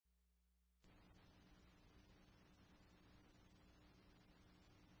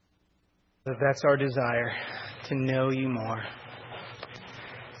That's our desire, to know you more.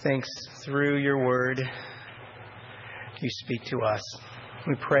 Thanks, through your word, you speak to us.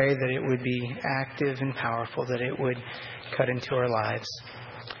 We pray that it would be active and powerful, that it would cut into our lives,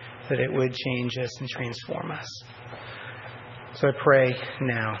 that it would change us and transform us. So I pray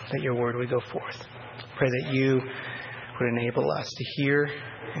now that your word would go forth. I pray that you would enable us to hear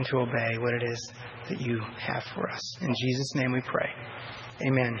and to obey what it is that you have for us. In Jesus' name we pray.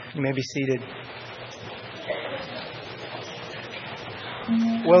 Amen. You may be seated.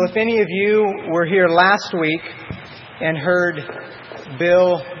 Well, if any of you were here last week and heard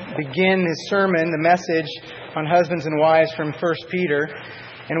Bill begin his sermon, the message on husbands and wives from 1 Peter,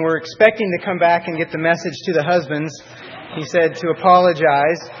 and were expecting to come back and get the message to the husbands, he said to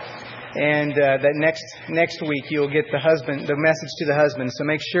apologize, and that next week you'll get the message to the husband. So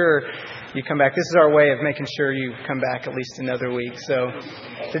make sure you come back. This is our way of making sure you come back at least another week. So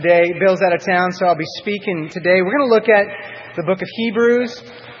today, Bill's out of town, so I'll be speaking today. We're going to look at the book of Hebrews.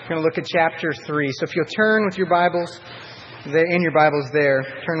 We're going to look at chapter 3. So if you'll turn with your Bibles, in your Bibles there,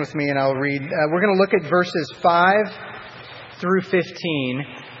 turn with me and I'll read. We're going to look at verses 5 through 15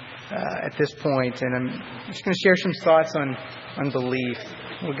 at this point. And I'm just going to share some thoughts on unbelief,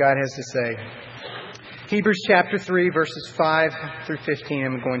 what God has to say. Hebrews chapter 3, verses 5 through 15,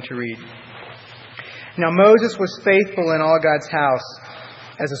 I'm going to read. Now Moses was faithful in all God's house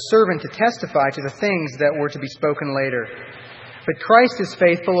as a servant to testify to the things that were to be spoken later. But Christ is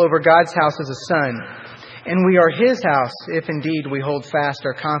faithful over God's house as a son. And we are His house, if indeed we hold fast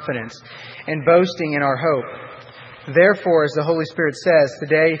our confidence and boasting in our hope. Therefore, as the Holy Spirit says,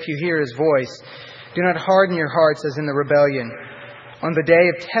 today if you hear His voice, do not harden your hearts as in the rebellion, on the day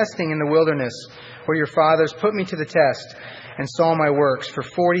of testing in the wilderness, where your fathers put me to the test and saw my works for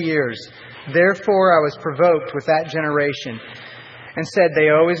 40 years. Therefore I was provoked with that generation and said, they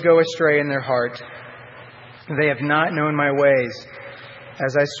always go astray in their heart. They have not known my ways.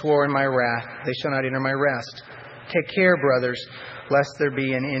 As I swore in my wrath, they shall not enter my rest. Take care, brothers, lest there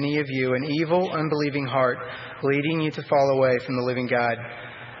be in any of you an evil, unbelieving heart, leading you to fall away from the living God.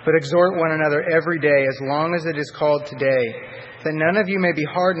 But exhort one another every day, as long as it is called today, that none of you may be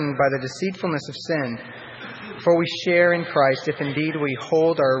hardened by the deceitfulness of sin. For we share in Christ, if indeed we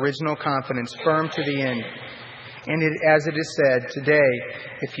hold our original confidence firm to the end. And as it is said, today,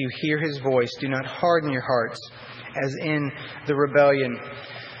 if you hear His voice, do not harden your hearts, as in the rebellion.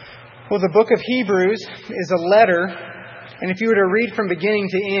 Well, the book of Hebrews is a letter, and if you were to read from beginning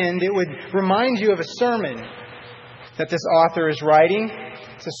to end, it would remind you of a sermon that this author is writing.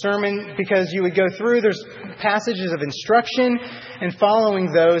 It's a sermon because you would go through, there's passages of instruction, and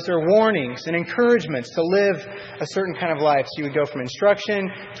following those are warnings and encouragements to live a certain kind of life. So you would go from instruction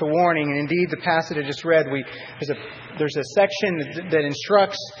to warning. And indeed, the passage I just read, there's a section that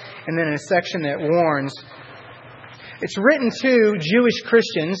instructs and then a section that warns. It's written to Jewish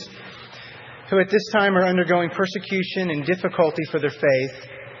Christians who at this time are undergoing persecution and difficulty for their faith.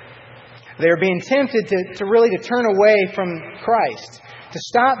 They're being tempted to really turn away from Christ, to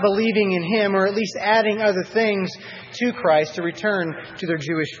stop believing in Him, or at least adding other things to Christ, to return to their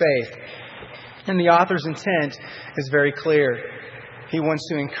Jewish faith. And the author's intent is very clear. He wants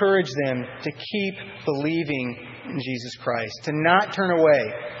to encourage them to keep believing in Jesus Christ, to not turn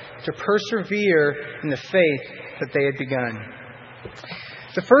away, to persevere in the faith that they had begun.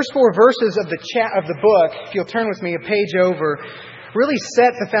 The first 4 verses of the book, if you'll turn with me a page over, really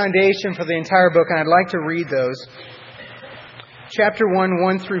set the foundation for the entire book, and I'd like to read those. Chapter 1,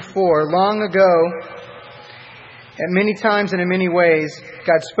 1 through 4. Long ago, at many times and in many ways,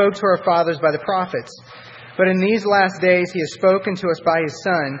 God spoke to our fathers by the prophets. But in these last days He has spoken to us by His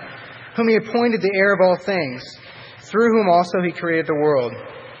Son, whom He appointed the heir of all things, through whom also He created the world.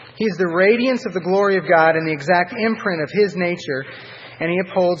 He is the radiance of the glory of God and the exact imprint of His nature, and He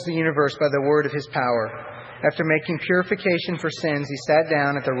upholds the universe by the word of His power. After making purification for sins, He sat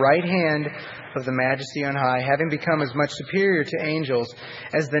down at the right hand of the Majesty on high, having become as much superior to angels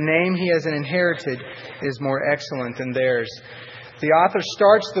as the name He has inherited is more excellent than theirs. The author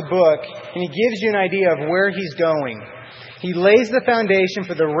starts the book and he gives you an idea of where he's going. He lays the foundation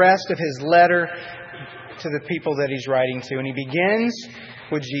for the rest of his letter to the people that he's writing to, and he begins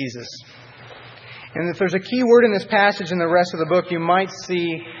with Jesus. And if there's a key word in this passage and the rest of the book, you might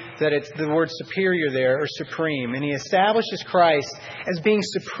see that it's the word superior there, or supreme. And he establishes Christ as being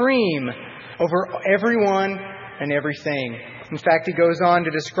supreme over everyone and everything. In fact, he goes on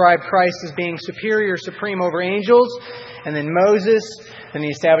to describe Christ as being superior, supreme over angels, and then Moses. And he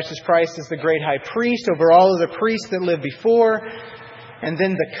establishes Christ as the great high priest over all of the priests that lived before. And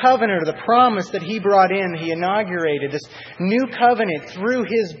then the covenant, or the promise that he brought in, he inaugurated this new covenant through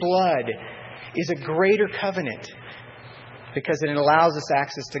his blood is a greater covenant because it allows us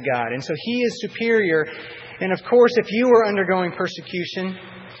access to God. And so He is superior. And of course, if you were undergoing persecution,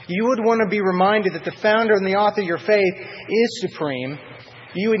 you would want to be reminded that the founder and the author of your faith is supreme.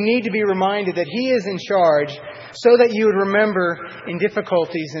 You would need to be reminded that He is in charge so that you would remember in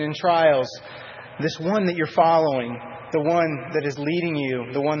difficulties and in trials this one that you're following, the one that is leading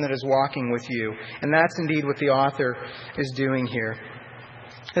you, the one that is walking with you. And that's indeed what the author is doing here.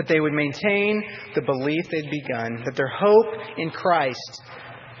 That they would maintain the belief they'd begun, that their hope in Christ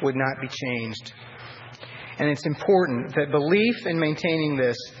would not be changed. And it's important that belief in maintaining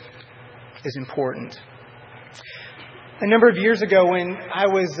this is important. A number of years ago when I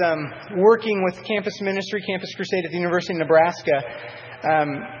was working with campus ministry, Campus Crusade at the University of Nebraska,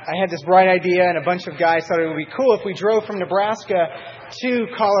 I had this bright idea, and a bunch of guys thought it would be cool if we drove from Nebraska to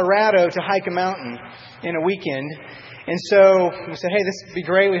Colorado to hike a mountain in a weekend. And so we said, hey, this would be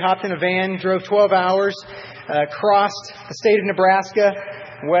great. We hopped in a van, drove 12 hours, crossed the state of Nebraska,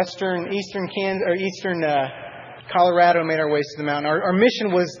 eastern Colorado, made our way to the mountain. Our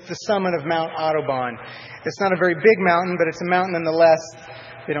mission was the summit of Mount Audubon. It's not a very big mountain, but it's a mountain nonetheless.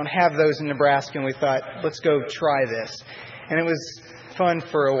 They don't have those in Nebraska, and we thought, let's go try this. And it was fun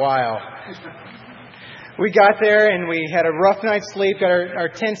for a while. We got there, and we had a rough night's sleep, got our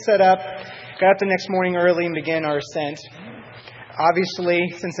tent set up, got up the next morning early and began our ascent. Obviously,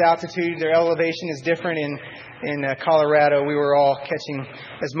 since altitude, their elevation is different in Colorado. We were all catching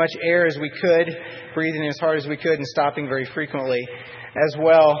as much air as we could, breathing as hard as we could, and stopping very frequently. As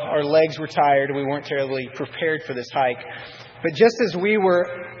well, our legs were tired. We weren't terribly prepared for this hike. But just as we were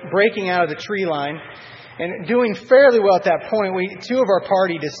breaking out of the tree line and doing fairly well at that point, two of our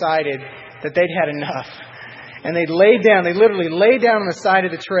party decided that they'd had enough. And they literally laid down on the side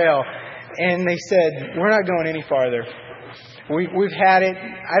of the trail, and they said, we're not going any farther. We've had it.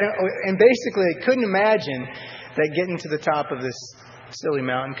 And basically, they couldn't imagine that getting to the top of this silly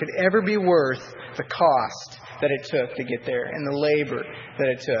mountain could ever be worth the cost that it took to get there and the labor that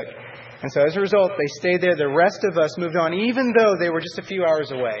it took. And so as a result, they stayed there. The rest of us moved on, even though they were just a few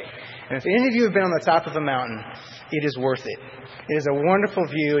hours away. And if any of you have been on the top of a mountain, it is worth it. It is a wonderful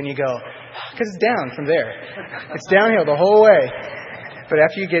view, and you go, because it's down from there. It's downhill the whole way. But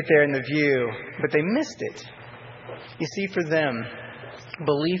after you get there in the view, but they missed it. You see, for them,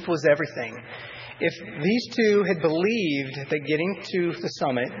 belief was everything. If these two had believed that getting to the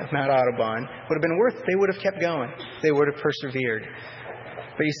summit of Mount Audubon would have been worth it, they would have kept going. They would have persevered.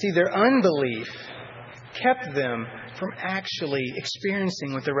 But you see, their unbelief kept them from actually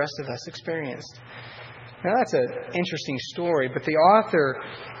experiencing what the rest of us experienced. Now, that's an interesting story, but the author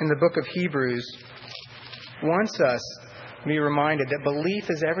in the book of Hebrews wants us to be reminded that belief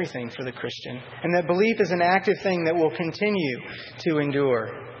is everything for the Christian, and that belief is an active thing that will continue to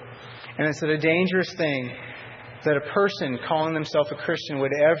endure. And it's a dangerous thing that a person calling themselves a Christian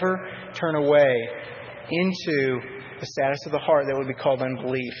would ever turn away into the status of the heart that would be called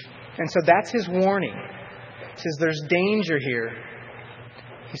unbelief. And so that's his warning. He says there's danger here.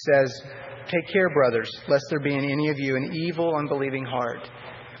 He says, take care, brothers, lest there be in any of you an evil, unbelieving heart.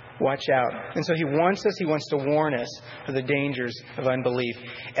 Watch out. And so he wants to warn us of the dangers of unbelief.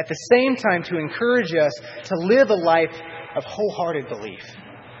 At the same time, to encourage us to live a life of wholehearted belief.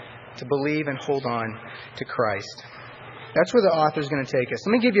 To believe and hold on to Christ. That's where the author is going to take us.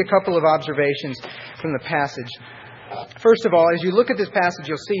 Let me give you a couple of observations from the passage. First of all, as you look at this passage,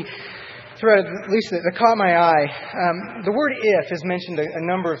 you'll see throughout, at least that caught my eye, the word if is mentioned a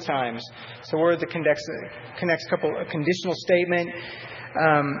number of times. It's a word that connects a conditional statement.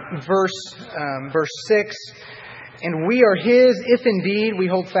 Verse 6, and we are His if indeed we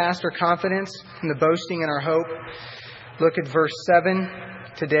hold fast our confidence in the boasting in our hope. Look at verse 7.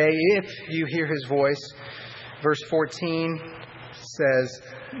 Today, if you hear His voice. Verse 14 says,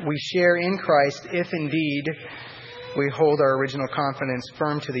 we share in Christ if indeed we hold our original confidence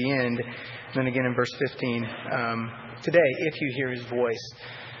firm to the end. And then again in verse 15, today, if you hear His voice.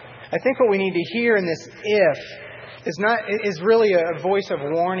 I think what we need to hear in this if is really a voice of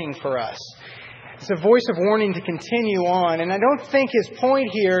warning for us. It's a voice of warning to continue on. And I don't think his point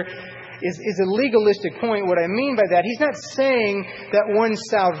here is a legalistic point. What I mean by that, he's not saying that one's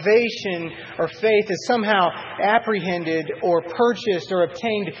salvation or faith is somehow apprehended or purchased or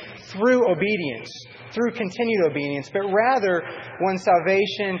obtained through obedience, through continued obedience, but rather one's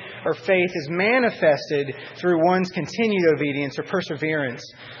salvation or faith is manifested through one's continued obedience or perseverance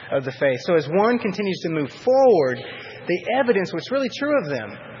of the faith. So as one continues to move forward, the evidence, what's really true of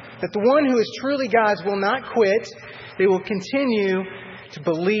them, that the one who is truly God's will not quit. They will continue to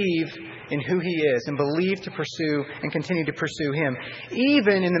believe in who He is and believe to pursue and continue to pursue Him,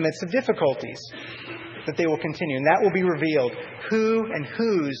 even in the midst of difficulties, that they will continue. And that will be revealed, who and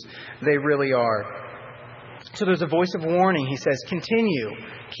whose they really are. So there's a voice of warning. He says, continue,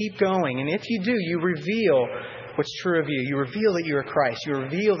 keep going. And if you do, you reveal what's true of you. You reveal that you are Christ. You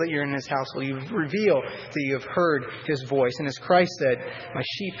reveal that you're in His household. You reveal that you have heard His voice. And as Christ said, my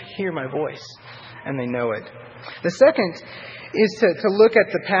sheep hear my voice, and they know it. The second is to look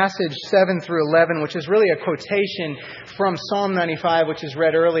at the passage 7 through 11, which is really a quotation from Psalm 95, which is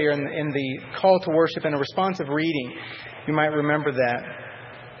read earlier in the call to worship and a responsive reading. You might remember that.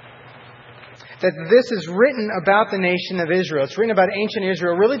 That this is written about the nation of Israel. It's written about ancient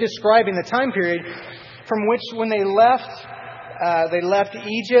Israel, really describing the time period from which when they left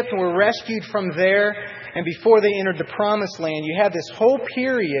Egypt and were rescued from there, and before they entered the Promised Land. You have this whole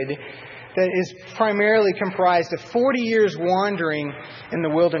period that is primarily comprised of 40 years wandering in the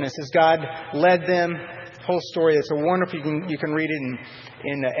wilderness as God led them. Whole story. It's a wonderful. You can read it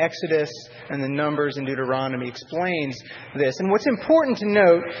in Exodus and the Numbers and Deuteronomy explains this. And what's important to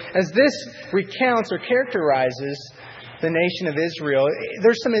note as this recounts or characterizes the nation of Israel,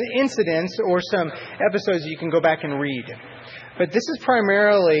 there's some incidents or some episodes you can go back and read. But this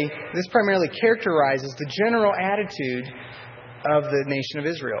primarily characterizes the general attitude of the nation of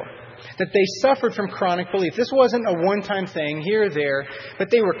Israel. That they suffered from chronic belief. This wasn't a one-time thing here or there,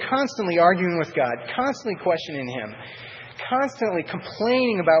 but they were constantly arguing with God, constantly questioning Him, constantly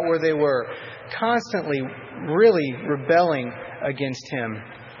complaining about where they were, constantly really rebelling against Him.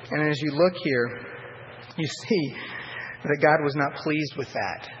 And as you look here, you see that God was not pleased with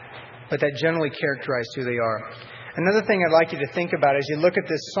that, but that generally characterized who they are. Another thing I'd like you to think about as you look at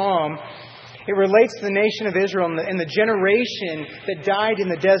this psalm, it relates to the nation of Israel and the generation that died in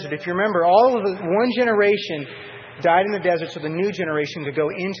the desert. If you remember, one generation died in the desert so the new generation could go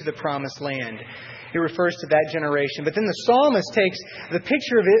into the Promised Land. It refers to that generation. But then the psalmist takes the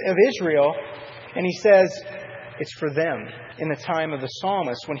picture of Israel and he says it's for them in the time of the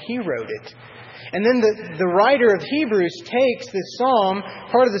psalmist when he wrote it. And then the writer of Hebrews takes this psalm,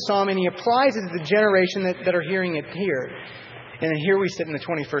 part of the psalm, and he applies it to the generation that are hearing it here. And here we sit in the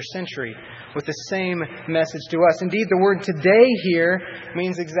 21st century with the same message to us. Indeed, the word today here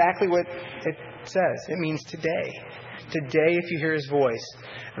means exactly what it says. It means today. Today, if you hear His voice.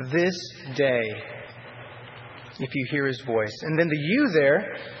 This day, if you hear His voice. And then the you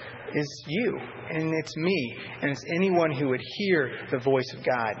there is you. And it's me. And it's anyone who would hear the voice of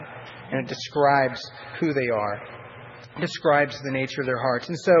God. And it describes who they are. It describes the nature of their hearts.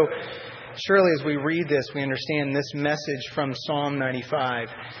 And so, surely as we read this, we understand this message from Psalm 95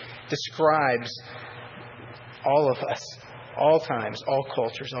 describes all of us, all times, all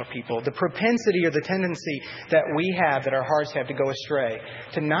cultures, all people. The propensity or the tendency that we have, that our hearts have to go astray,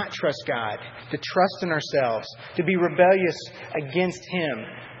 to not trust God, to trust in ourselves, to be rebellious against Him,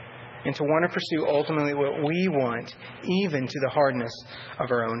 and to want to pursue ultimately what we want, even to the hardness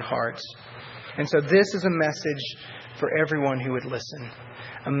of our own hearts. And so this is a message for everyone who would listen.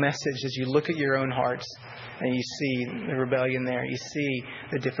 A message as you look at your own hearts and you see the rebellion there. You see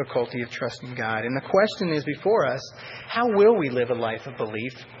the difficulty of trusting God. And the question is before us, how will we live a life of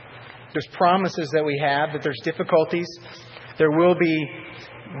belief? There's promises that we have, but there's difficulties. There will be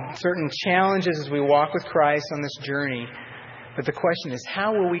certain challenges as we walk with Christ on this journey. But the question is,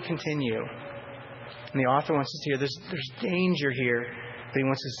 how will we continue? And the author wants us to hear there's danger here, but he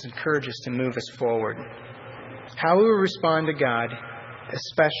wants us to encourage us to move us forward. How will we respond to God,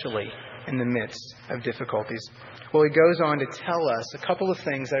 especially in the midst of difficulties? Well, he goes on to tell us a couple of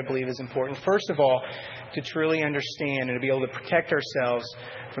things that I believe is important. First of all, to truly understand and to be able to protect ourselves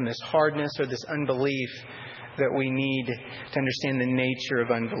from this hardness or this unbelief that we need to understand the nature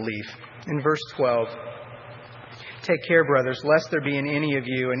of unbelief. In verse 12, take care, brothers, lest there be in any of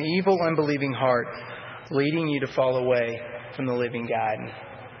you an evil, unbelieving heart, leading you to fall away from the living God.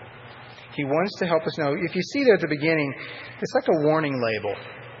 He wants to help us know. If you see there at the beginning, it's like a warning label.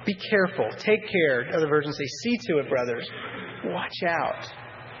 Be careful. Take care. Other versions say, see to it, brothers. Watch out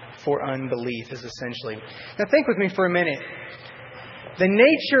for unbelief is essentially. Now think with me for a minute. The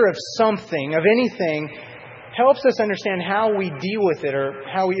nature of something, of anything, helps us understand how we deal with it or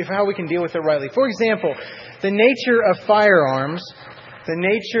how we can deal with it rightly. For example, the nature of firearms, the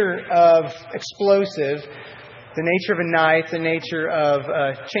nature of explosive, the nature of a knife, the nature of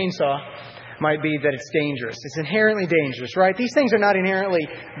a chainsaw might be that it's dangerous. It's inherently dangerous, right? These things are not inherently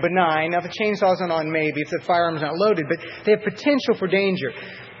benign. Now, if the chainsaw's not on, maybe, if the firearm's not loaded, but they have potential for danger.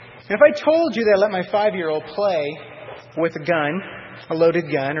 And if I told you that I let my 5-year-old play with a gun, a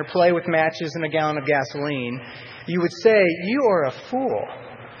loaded gun, or play with matches and a gallon of gasoline, you would say, you are a fool.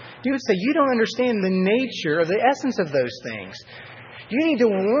 You would say, you don't understand the nature of the essence of those things. You need to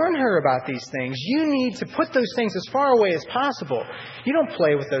warn her about these things. You need to put those things as far away as possible. You don't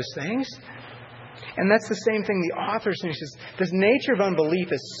play with those things. And that's the same thing the author says. This nature of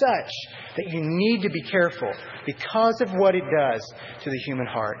unbelief is such that you need to be careful because of what it does to the human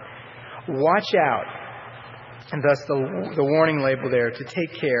heart. Watch out. And thus the warning label there to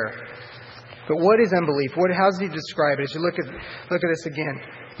take care. But what is unbelief? How does he describe it? As you look at this again.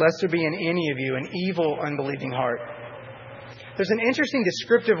 Lest there be in any of you an evil, unbelieving heart. There's an interesting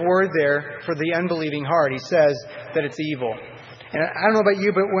descriptive word there for the unbelieving heart. He says that it's evil. And I don't know about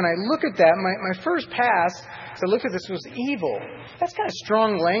you, but when I look at that, my first pass, as I looked at this, was evil. That's kind of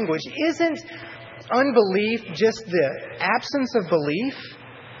strong language. Isn't unbelief just the absence of belief?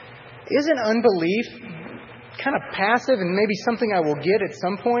 Isn't unbelief kind of passive and maybe something I will get at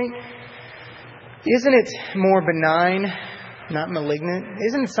some point? Isn't it more benign, not malignant?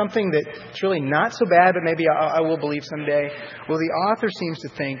 Isn't it something that's really not so bad, but maybe I will believe someday? Well, the author seems to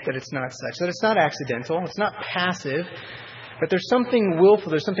think that it's not such, that it's not accidental, it's not passive, but there's something willful,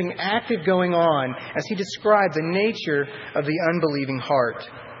 there's something active going on as he describes the nature of the unbelieving heart.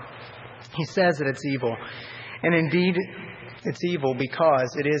 He says that it's evil. And indeed, it's evil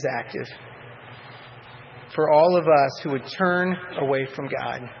because it is active. For all of us who would turn away from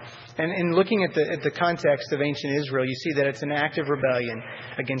God. And in looking at the context of ancient Israel, you see that it's an active rebellion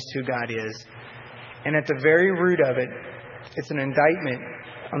against who God is. And at the very root of it, it's an indictment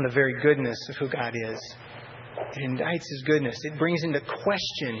on the very goodness of who God is. It indicts His goodness. It brings into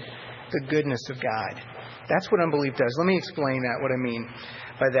question the goodness of God. That's what unbelief does. Let me explain that, what I mean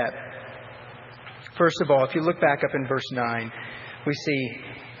by that. First of all, if you look back up in verse 9, we see,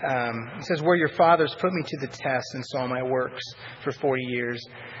 it says, where your fathers put me to the test and saw my works for 40 years.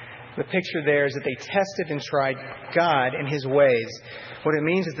 The picture there is that they tested and tried God and His ways. What it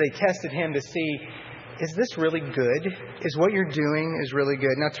means is they tested Him to see, is this really good? Is what you're doing is really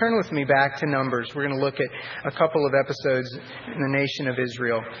good? Now turn with me back to Numbers. We're going to look at a couple of episodes in the nation of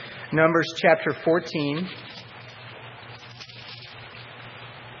Israel. Numbers chapter 14,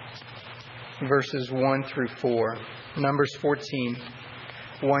 verses 1 through 4. Numbers 14,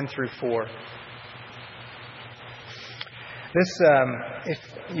 1 through 4. This, if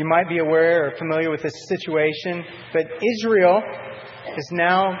you might be aware or familiar with this situation, but Israel is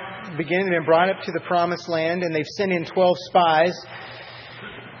now beginning to be brought up to the promised land, and they've sent in 12 spies.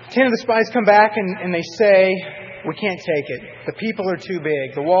 10 of the spies come back and they say, we can't take it. The people are too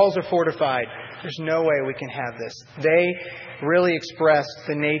big. The walls are fortified. There's no way we can have this. They really expressed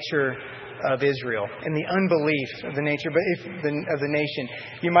the nature of Israel and the unbelief of the nature of the nation.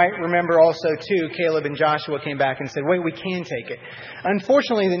 You might remember also, too, Caleb and Joshua came back and said, wait, we can take it.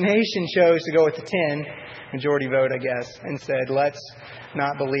 Unfortunately, the nation chose to go with the 10, majority vote, I guess, and said, let's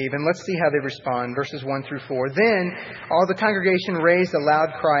not believe. And let's see how they respond. Verses 1 through 4. Then all the congregation raised a loud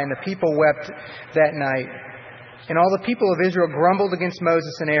cry, and the people wept that night. And all the people of Israel grumbled against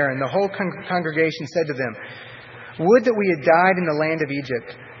Moses and Aaron. The whole congregation said to them, would that we had died in the land of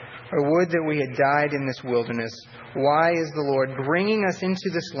Egypt, or would that we had died in this wilderness. Why is the Lord bringing us into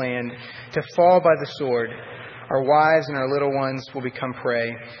this land to fall by the sword? Our wives and our little ones will become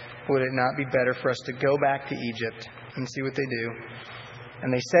prey. Would it not be better for us to go back to Egypt? And see what they do.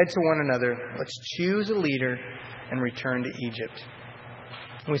 And they said to one another, let's choose a leader and return to Egypt.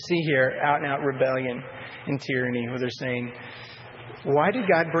 We see here out and out rebellion and tyranny, where they're saying, why did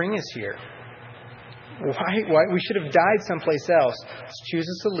God bring us here? Why? We should have died someplace else. Let's choose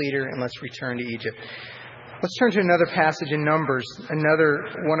us a leader and let's return to Egypt. Let's turn to another passage in Numbers, another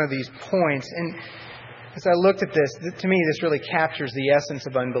one of these points. And as I looked at this, to me, this really captures the essence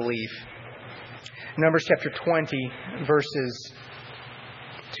of unbelief. Numbers chapter 20, verses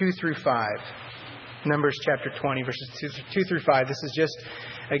 2 through 5. Numbers chapter 20, verses 2 through 5. This is just,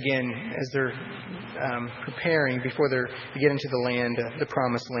 again, as they're preparing before they get into the land, the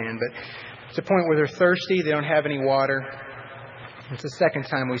promised land. But it's a point where they're thirsty. They don't have any water. It's the second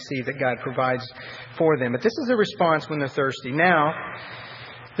time we see that God provides for them. But this is a response when they're thirsty. Now,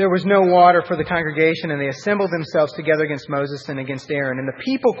 there was no water for the congregation, and they assembled themselves together against Moses and against Aaron. And the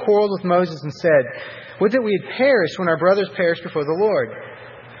people quarreled with Moses and said, would that we had perished when our brothers perished before the Lord.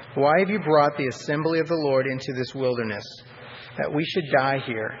 Why have you brought the assembly of the Lord into this wilderness, that we should die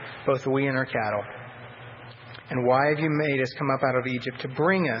here, both we and our cattle? And why have you made us come up out of Egypt to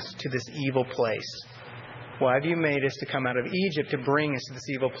bring us to this evil place? Why have you made us to come out of Egypt to bring us to this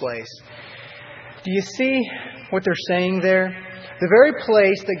evil place? Do you see what they're saying there? The very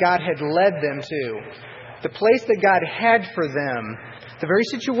place that God had led them to, the place that God had for them, The very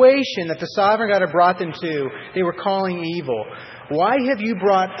situation that the sovereign God had brought them to, they were calling evil. Why have you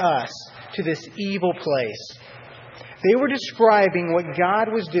brought us to this evil place? They were describing what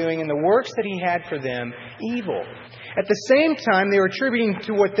God was doing and the works that He had for them evil. At the same time, they were attributing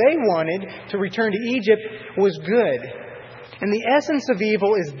to what they wanted to return to Egypt was good. And the essence of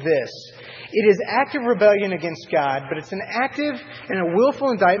evil is this. It is active rebellion against God, but it's an active and a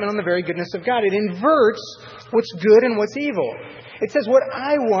willful indictment on the very goodness of God. It inverts what's good and what's evil. It says what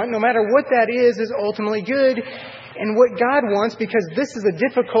I want, no matter what that is ultimately good. And what God wants, because this is a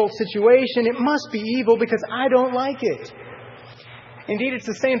difficult situation, it must be evil because I don't like it. Indeed, it's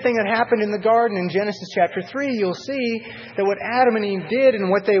the same thing that happened in the garden in Genesis chapter 3. You'll see that what Adam and Eve did and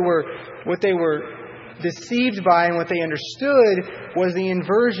what they were deceived by and what they understood was the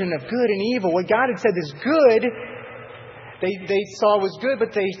inversion of good and evil. What God had said is good, they saw was good,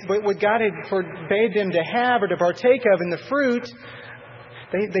 but what God had forbade them to have or to partake of in the fruit,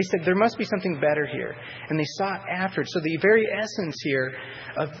 they said there must be something better here. And they sought after it. So the very essence here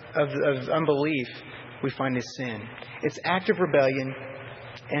of unbelief we find is sin. It's active rebellion.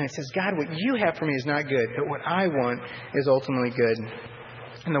 And it says, God, what you have for me is not good, but what I want is ultimately good.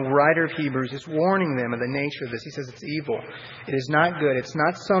 And the writer of Hebrews is warning them of the nature of this. He says it's evil. It is not good. It's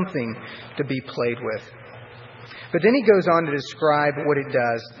not something to be played with. But then he goes on to describe what it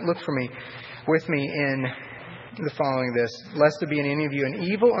does. Look with me in the following this. Lest there be in any of you an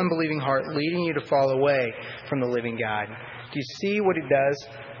evil, unbelieving heart leading you to fall away from the living God. Do you see what it does?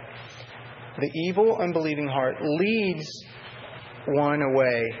 The evil, unbelieving heart leads one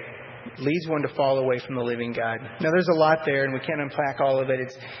away. Leads one to fall away from the living God. Now there's a lot there and we can't unpack all of it.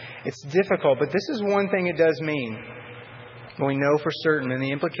 It's difficult, but this is one thing it does mean. We know for certain, and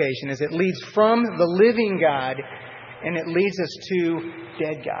the implication is it leads from the living God and it leads us to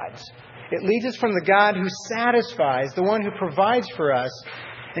dead gods. It leads us from the God who satisfies, the one who provides for us,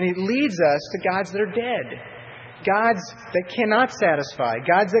 and it leads us to gods that are dead. Gods that cannot satisfy,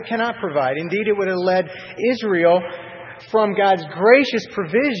 gods that cannot provide. Indeed, it would have led Israel from God's gracious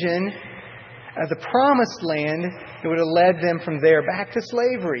provision of the promised land. It would have led them from there back to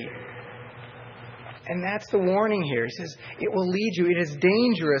slavery. And that's the warning here. He says, it will lead you. It is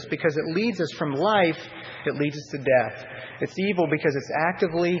dangerous because it leads us from life. It leads us to death. It's evil because it's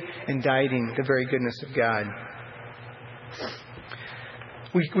actively indicting the very goodness of God.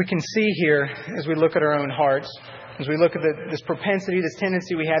 We can see here, as we look at our own hearts, as we look at this propensity, this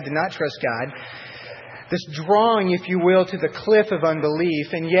tendency we have to not trust God, this drawing, if you will, to the cliff of unbelief,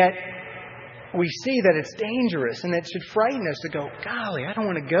 and yet we see that it's dangerous and it should frighten us to go, golly, I don't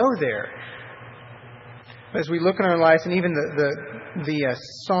want to go there. As we look in our lives, and even the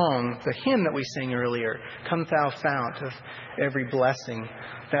song, the hymn that we sang earlier, Come Thou Fount of Every Blessing,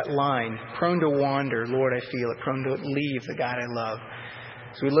 that line, prone to wander, Lord, I feel it, prone to leave the God I love.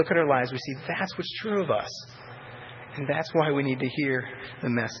 As we look at our lives, we see that's what's true of us. And that's why we need to hear the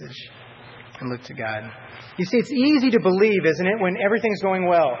message and look to God. You see, it's easy to believe, isn't it, when everything's going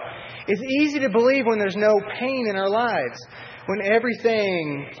well? It's easy to believe when there's no pain in our lives. When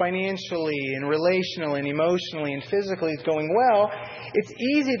everything financially and relationally and emotionally and physically is going well, it's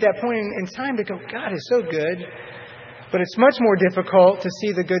easy at that point in time to go, God is so good. But it's much more difficult to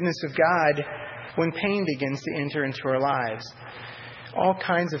see the goodness of God when pain begins to enter into our lives. All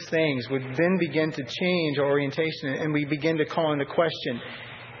kinds of things would then begin to change our orientation, and we begin to call into question,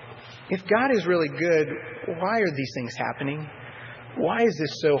 if God is really good, why are these things happening? Why is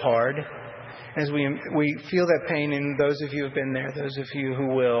this so hard? As we feel that pain, and those of you who have been there, those of you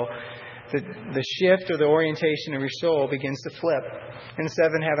who will, the shift or the orientation of your soul begins to flip. Instead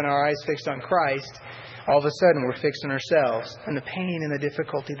of having our eyes fixed on Christ, all of a sudden we're fixed on ourselves and the pain and the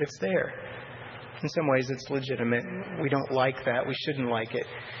difficulty that's there. In some ways it's legitimate. We don't like that. We shouldn't like it.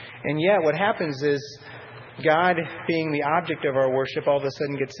 And yet what happens is God, being the object of our worship, all of a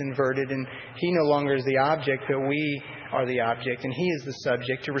sudden gets inverted, and He no longer is the object, but we are the object, and He is the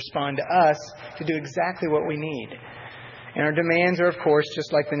subject to respond to us to do exactly what we need. And our demands are, of course,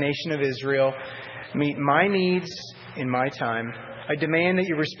 just like the nation of Israel, meet my needs in my time. I demand that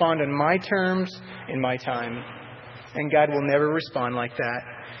you respond on my terms in my time. And God will never respond like that.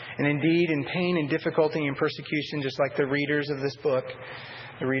 And indeed, in pain and difficulty and persecution, just like the readers of this book,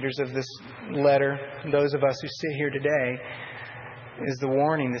 the readers of this letter, those of us who sit here today, is the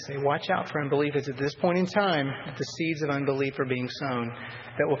warning to say, watch out for unbelief. It's at this point in time that the seeds of unbelief are being sown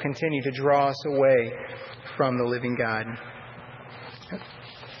that will continue to draw us away from the living God.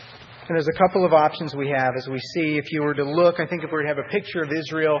 And there's a couple of options we have as we see. If you were to look, I think if we were to have a picture of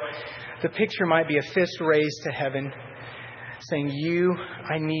Israel, the picture might be a fist raised to heaven, saying,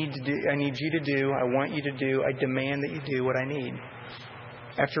 I need you to do, I want you to do, I demand that you do what I need.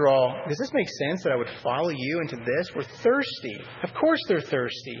 After all, does this make sense that I would follow you into this? We're thirsty. Of course they're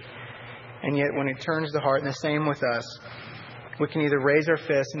thirsty. And yet when it turns the heart, and the same with us, we can either raise our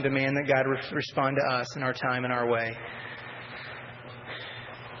fists and demand that God respond to us in our time and our way.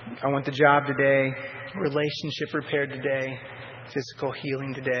 I want the job today, relationship repaired today, physical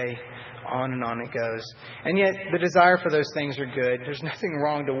healing today. On and on it goes. And yet the desire for those things are good. There's nothing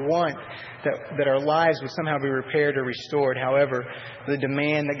wrong to want that our lives would somehow be repaired or restored. However, the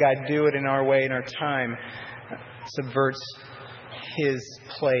demand that God do it in our way, in our time, subverts His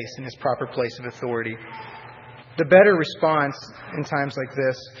place and His proper place of authority. The better response in times like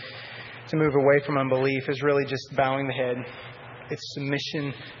this to move away from unbelief is really just bowing the head. It's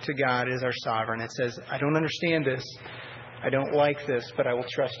submission to God as our sovereign. It says, I don't understand this. I don't like this, but I will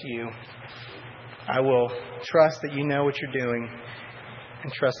trust you. I will trust that you know what you're doing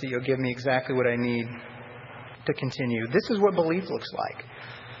and trust that you'll give me exactly what I need to continue. This is what belief looks like.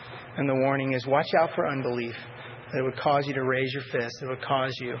 And the warning is watch out for unbelief. That it would cause you to raise your fist. That it would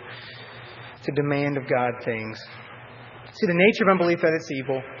cause you to demand of God things. See, the nature of unbelief that it's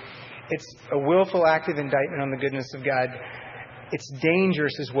evil. It's a willful active indictment on the goodness of God. It's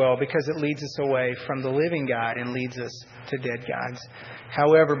dangerous as well because it leads us away from the living God and leads us to dead gods.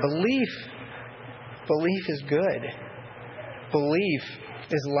 However, belief is good. Belief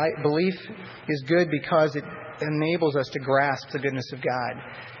is good because it enables us to grasp the goodness of God.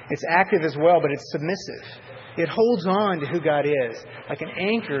 It's active as well, but it's submissive. It holds on to who God is. Like an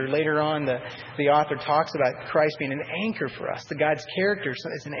anchor, later on the author talks about Christ being an anchor for us. The God's character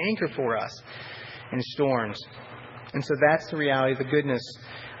is an anchor for us in storms. And so that's the reality, the goodness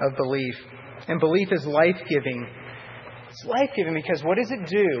of belief. And belief is life-giving. It's life-giving because what does it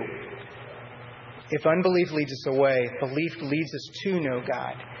do? If unbelief leads us away, belief leads us to know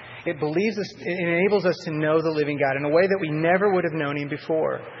God. It enables us to know the living God in a way that we never would have known Him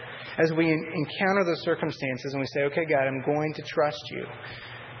before. As we encounter those circumstances and we say, okay, God, I'm going to trust you.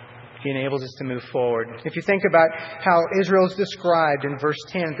 He enables us to move forward. If you think about how Israel is described in verse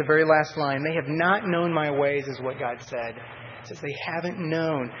 10 at the very last line, they have not known my ways is what God said. It says they haven't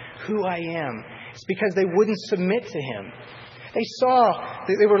known who I am. It's because they wouldn't submit to Him.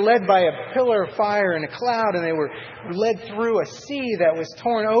 They were led by a pillar of fire and a cloud, and they were led through a sea that was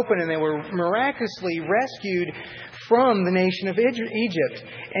torn open, and they were miraculously rescued from the nation of Egypt.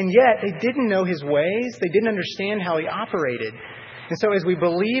 And yet they didn't know His ways. They didn't understand how He operated. And so as we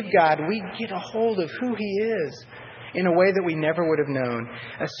believe God, we get a hold of who He is in a way that we never would have known,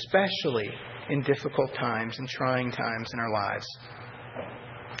 especially in difficult times and trying times in our lives.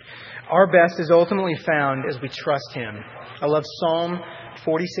 Our best is ultimately found as we trust Him. I love Psalm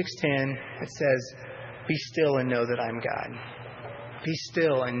 46:10. It says, be still and know that I am God. Be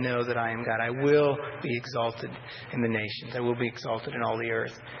still and know that I am God. I will be exalted in the nations. I will be exalted in all the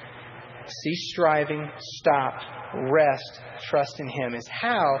earth. Cease striving, stop, rest, trust in Him is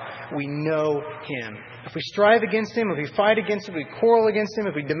how we know Him. If we strive against Him, if we fight against Him, if we quarrel against Him,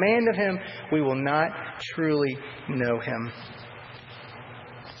 if we demand of Him, we will not truly know Him.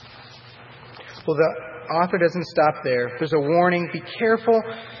 Well, the author doesn't stop there. There's a warning. Be careful.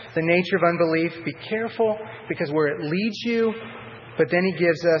 The nature of unbelief. Be careful because where it leads you, but then he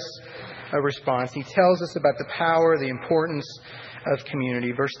gives us a response. He tells us about the power, the importance of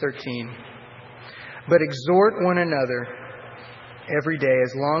community. Verse 13. But exhort one another every day,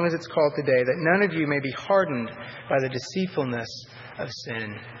 as long as it's called today, that none of you may be hardened by the deceitfulness of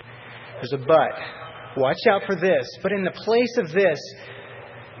sin. There's a but. Watch out for this. But in the place of this,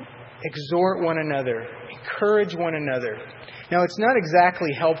 exhort one another. Encourage one another. Now, it's not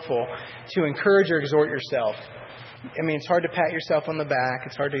exactly helpful to encourage or exhort yourself. I mean, it's hard to pat yourself on the back.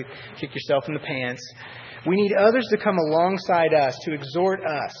 It's hard to kick yourself in the pants. We need others to come alongside us, to exhort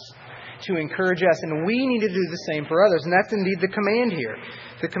us, to encourage us. And we need to do the same for others. And that's indeed the command here.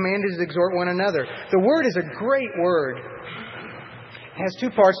 The command is to exhort one another. The word is a great word. It has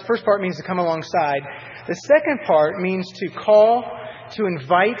two parts. The first part means to come alongside. The second part means to call, to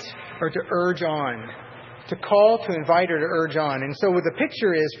invite, or to urge on. To call, to invite, or to urge on. And so what the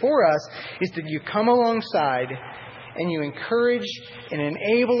picture is for us is that you come alongside and you encourage and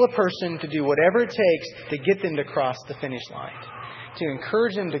enable a person to do whatever it takes to get them to cross the finish line. To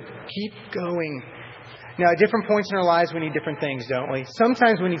encourage them to keep going. Now, at different points in our lives, we need different things, don't we?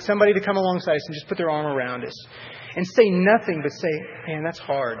 Sometimes we need somebody to come alongside us and just put their arm around us and say nothing but say, man, that's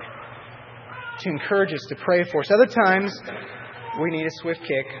hard. To encourage us, to pray for us. Other times, we need a swift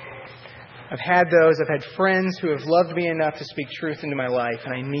kick. I've had those. I've had friends who have loved me enough to speak truth into my life,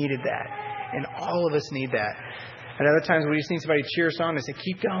 and I needed that. And all of us need that. At other times, we just need somebody to cheer us on and say,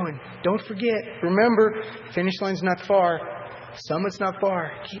 keep going. Don't forget. Remember, finish line's not far. Summit's not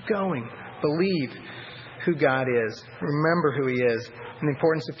far. Keep going. Believe who God is. Remember who He is and the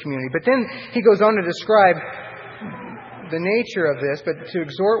importance of community. But then he goes on to describe the nature of this, but to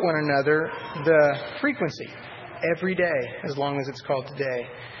exhort one another, the frequency. Every day, as long as it's called today.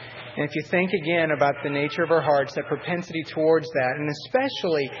 And if you think again about the nature of our hearts, that propensity towards that, and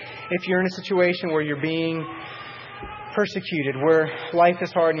especially if you're in a situation where you're being persecuted, where life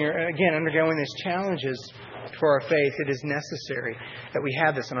is hard and you're, again, undergoing these challenges for our faith, it is necessary that we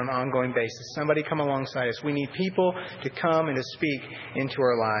have this on an ongoing basis. Somebody come alongside us. We need people to come and to speak into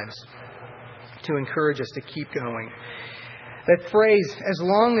our lives, to encourage us to keep going. That phrase, as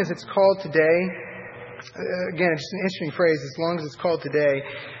long as it's called today, again, it's an interesting phrase, as long as it's called today.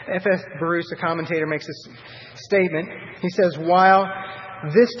 F.F. Bruce, a commentator, makes this statement. He says, while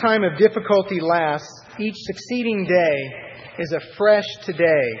this time of difficulty lasts, each succeeding day is a fresh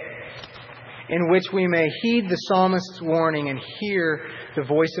today in which we may heed the psalmist's warning and hear the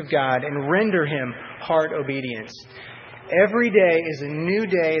voice of God and render Him heart obedience. Every day is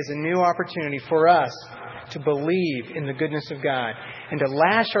a new opportunity for us to believe in the goodness of God and to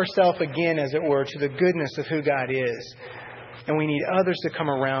lash ourselves again, as it were, to the goodness of who God is. And we need others to come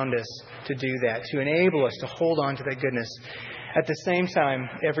around us to do that, to enable us to hold on to that goodness. At the same time,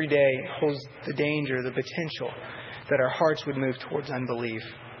 every day holds the danger, the potential that our hearts would move towards unbelief.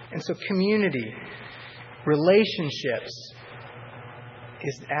 And so community, relationships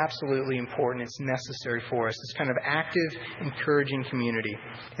is absolutely important. It's necessary for us. This kind of active, encouraging community.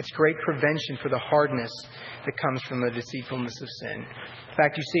 It's great prevention for the hardness that comes from the deceitfulness of sin. In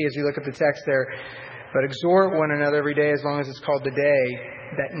fact, you see as you look at the text there, but exhort one another every day as long as it's called today,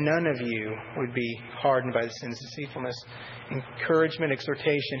 that none of you would be hardened by the sin's deceitfulness. Encouragement,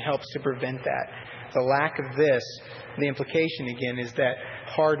 exhortation helps to prevent that. The lack of this, the implication again, is that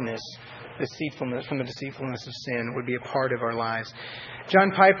hardness, deceitfulness from the deceitfulness of sin would be a part of our lives.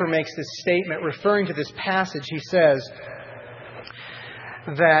 John Piper makes this statement referring to this passage. He says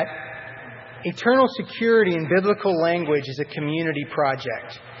that eternal security in biblical language is a community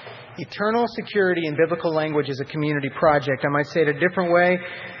project. Eternal security in biblical language is a community project. I might say it a different way.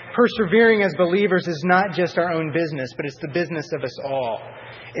 Persevering as believers is not just our own business, but it's the business of us all.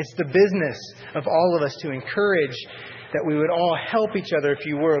 It's the business of all of us to encourage that we would all help each other, if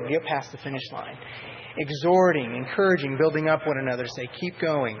you will, get past the finish line. Exhorting, encouraging, building up one another. Say, keep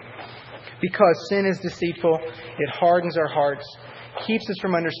going. Because sin is deceitful, it hardens our hearts, keeps us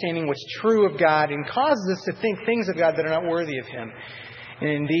from understanding what's true of God, and causes us to think things of God that are not worthy of Him. And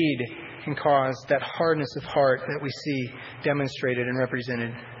indeed can cause that hardness of heart that we see demonstrated and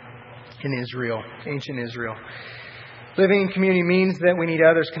represented in Israel, ancient Israel. Living in community means that we need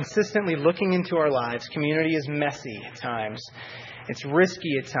others consistently looking into our lives. Community is messy at times. It's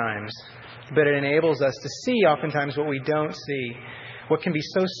risky at times. But it enables us to see oftentimes what we don't see. What can be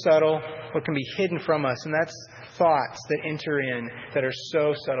so subtle, what can be hidden from us. And that's thoughts that enter in that are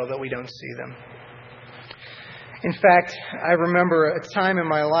so subtle that we don't see them. In fact, I remember a time in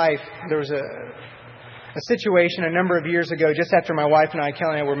my life, there was a situation a number of years ago, just after my wife and I,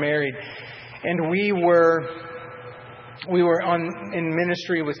 Kelly and I, were married. And we were in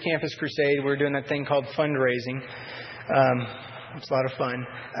ministry with Campus Crusade. We were doing that thing called fundraising. It's a lot of fun.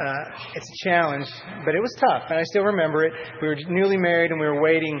 It's a challenge, but it was tough, and I still remember it. We were newly married, and we were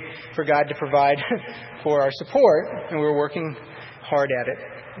waiting for God to provide for our support, and we were working hard at it.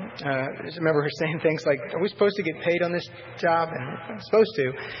 I just remember her saying things like, are we supposed to get paid on this job? And I'm supposed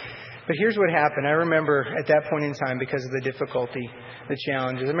to. But here's what happened. I remember at that point in time, because of the difficulty, the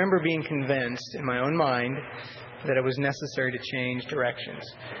challenges, I remember being convinced in my own mind that it was necessary to change directions.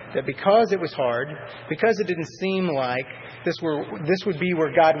 That because it was hard, because it didn't seem like this would be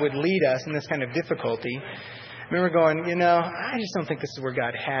where God would lead us in this kind of difficulty, I remember going, I just don't think this is where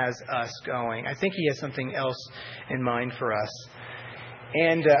God has us going. I think He has something else in mind for us.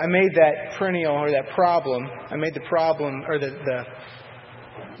 And I made that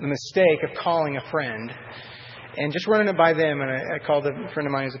the mistake of calling a friend and just running it by them. And I called a friend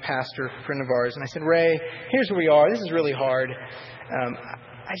of mine who's a pastor, a friend of ours, and I said, Ray, here's where we are. This is really hard.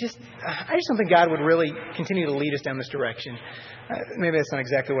 I just don't think God would really continue to lead us down this direction. Maybe that's not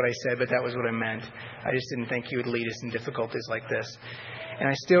exactly what I said, but that was what I meant. I just didn't think He would lead us in difficulties like this. And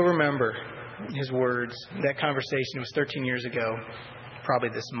I still remember his words. That conversation was 13 years ago, probably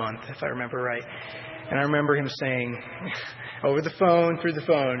this month, if I remember right. And I remember him saying, through the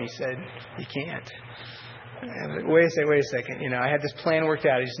phone, he said, you can't. Wait a second. I had this plan worked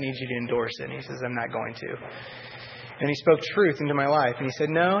out. I just need you to endorse it. And he says, I'm not going to. And he spoke truth into my life. And he said,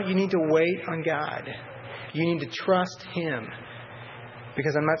 no, you need to wait on God. You need to trust Him.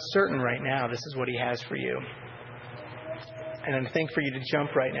 Because I'm not certain right now this is what He has for you. and I think for you to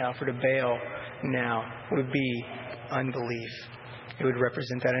jump right now, for to bail now, would be unbelief. It would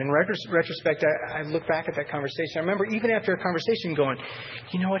represent that. And in retrospect, I look back at that conversation. I remember even after a conversation going,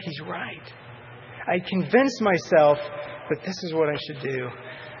 you know what, he's right. I convinced myself that this is what I should do.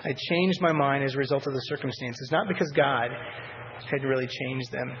 I changed my mind as a result of the circumstances, not because God had really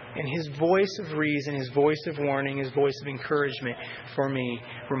changed them. And His voice of reason, His voice of warning, His voice of encouragement for me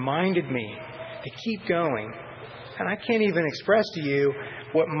reminded me to keep going. And I can't even express to you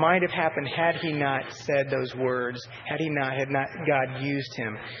what might have happened had He not said those words, had not God used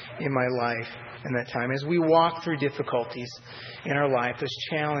Him in my life in that time. As we walk through difficulties in our life, those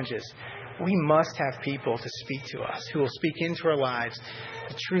challenges, we must have people to speak to us, who will speak into our lives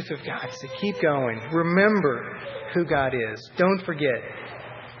the truth of God. So keep going. Remember who God is. Don't forget.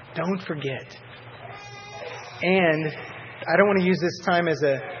 Don't forget. And I don't want to use this time as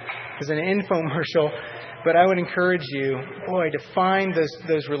an infomercial, but I would encourage you, to find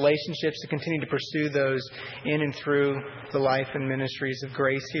those relationships, to continue to pursue those in and through the life and ministries of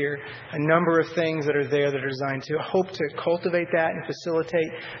Grace here. A number of things that are there that are designed to hope to cultivate that and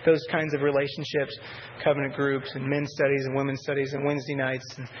facilitate those kinds of relationships, covenant groups and men's studies and women's studies and Wednesday nights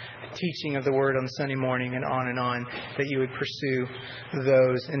and teaching of the Word on Sunday morning and on, that you would pursue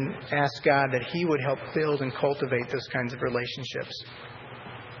those and ask God that He would help build and cultivate those kinds of relationships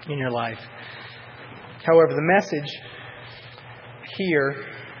in your life. However, the message here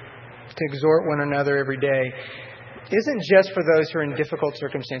to exhort one another every day isn't just for those who are in difficult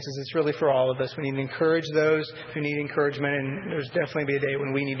circumstances. It's really for all of us. We need to encourage those who need encouragement, and there's definitely be a day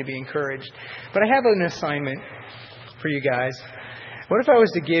when we need to be encouraged. But I have an assignment for you guys. What if I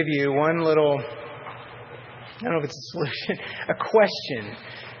was to give you one little, I don't know if it's a solution, a question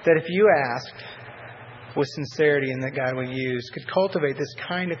that if you asked with sincerity and that God would use, could cultivate this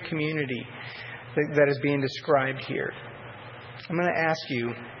kind of community that is being described here. I'm going to ask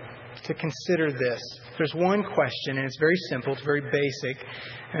you to consider this. There's one question, and it's very simple, it's very basic.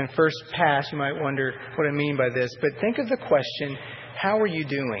 And at first pass, you might wonder what I mean by this. But think of the question, how are you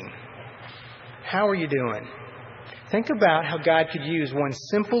doing? How are you doing? Think about how God could use one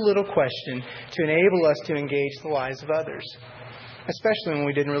simple little question to enable us to engage the lives of others, especially when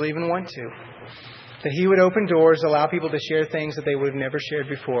we didn't really even want to. That He would open doors, allow people to share things that they would have never shared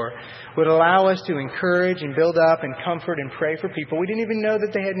before, would allow us to encourage and build up and comfort and pray for people we didn't even know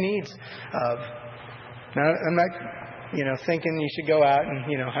that they had needs of. Now, I'm not, thinking you should go out and,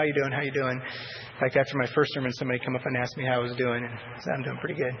 how you doing? Like after my first sermon, somebody come up and asked me how I was doing, and I said, I'm doing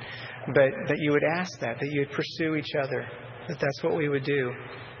pretty good. But that you would ask that you would pursue each other, that that's what we would do.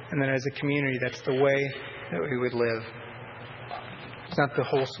 And then as a community, that's the way that we would live. It's not the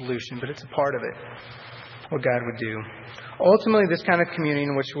whole solution, but it's a part of it, what God would do. Ultimately, this kind of community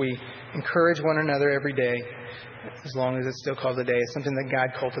in which we encourage one another every day, as long as it's still called a day, is something that God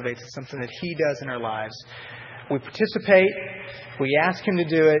cultivates. It's something that He does in our lives. We participate, we ask Him to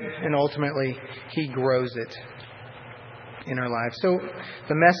do it, and ultimately, He grows it in our lives. So,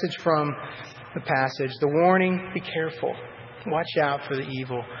 the message from the passage, the warning, be careful. Watch out for the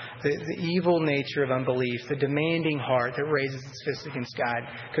evil nature of unbelief, the demanding heart that raises its fist against God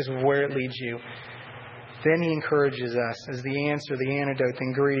because of where it leads you. Then He encourages us as the answer, the antidote, the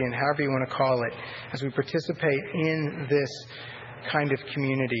ingredient, however you want to call it, as we participate in this kind of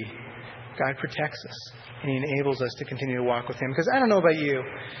community. God protects us and He enables us to continue to walk with Him. Because I don't know about you,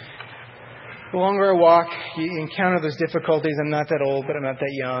 the longer I walk, you encounter those difficulties. I'm not that old, but I'm not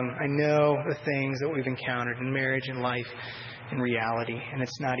that young. I know the things that we've encountered in marriage and life in reality, and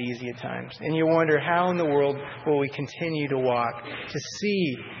it's not easy at times. And you wonder, how in the world will we continue to walk, to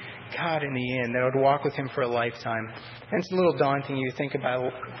see God in the end, that I would walk with Him for a lifetime? And it's a little daunting, you think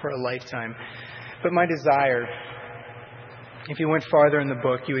about for a lifetime. But my desire, if you went farther in the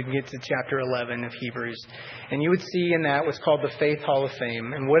book, you would get to chapter 11 of Hebrews. And you would see in that what's called the Faith Hall of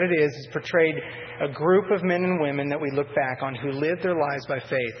Fame. And what it is portrayed a group of men and women that we look back on who lived their lives by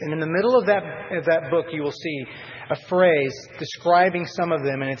faith. And in the middle of that book, you will see a phrase describing some of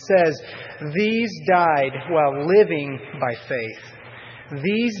them. And it says, "These died while living by faith."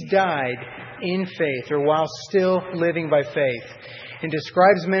 These died in faith, or while still living by faith. It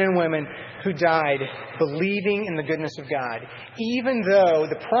describes men and women who died believing in the goodness of God. Even though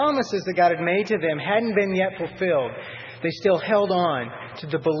the promises that God had made to them hadn't been yet fulfilled, they still held on to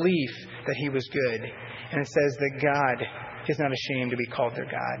the belief that He was good. And it says that God is not ashamed to be called their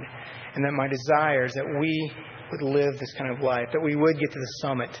God. And that my desire is that we would live this kind of life, that we would get to the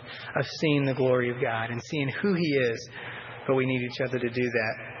summit of seeing the glory of God and seeing who He is. But we need each other to do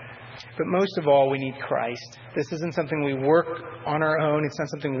that. But most of all, we need Christ. This isn't something we work on our own. It's not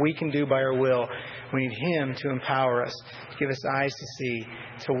something we can do by our will. We need Him to empower us, to give us eyes to see,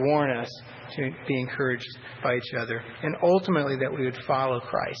 to warn us, to be encouraged by each other. And ultimately that we would follow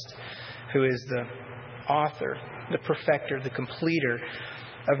Christ, who is the author, the perfecter, the completer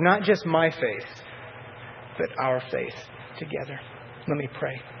of not just my faith, but our faith together. Let me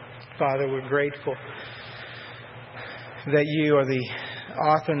pray. Father, we're grateful that You are the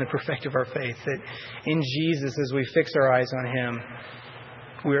author and the perfecter of our faith, that in Jesus, as we fix our eyes on Him,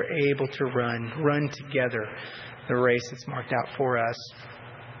 we're able to run together the race that's marked out for us.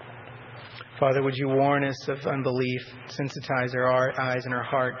 Father, would You warn us of unbelief, sensitize our eyes and our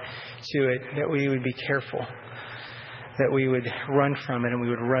heart to it, that we would be careful, that we would run from it and we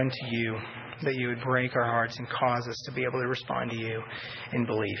would run to You, that You would break our hearts and cause us to be able to respond to You in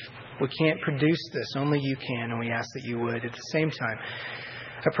belief. We can't produce this. Only You can, and we ask that You would. At the same time,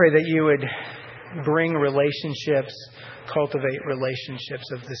 I pray that You would bring relationships, cultivate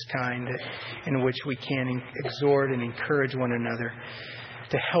relationships of this kind in which we can exhort and encourage one another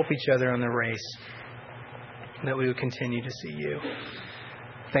to help each other on the race, that we would continue to see You.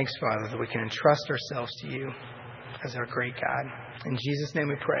 Thanks, Father, that we can entrust ourselves to You as our great God. In Jesus' name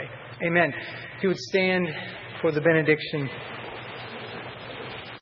we pray. Amen. If you would stand for the benediction.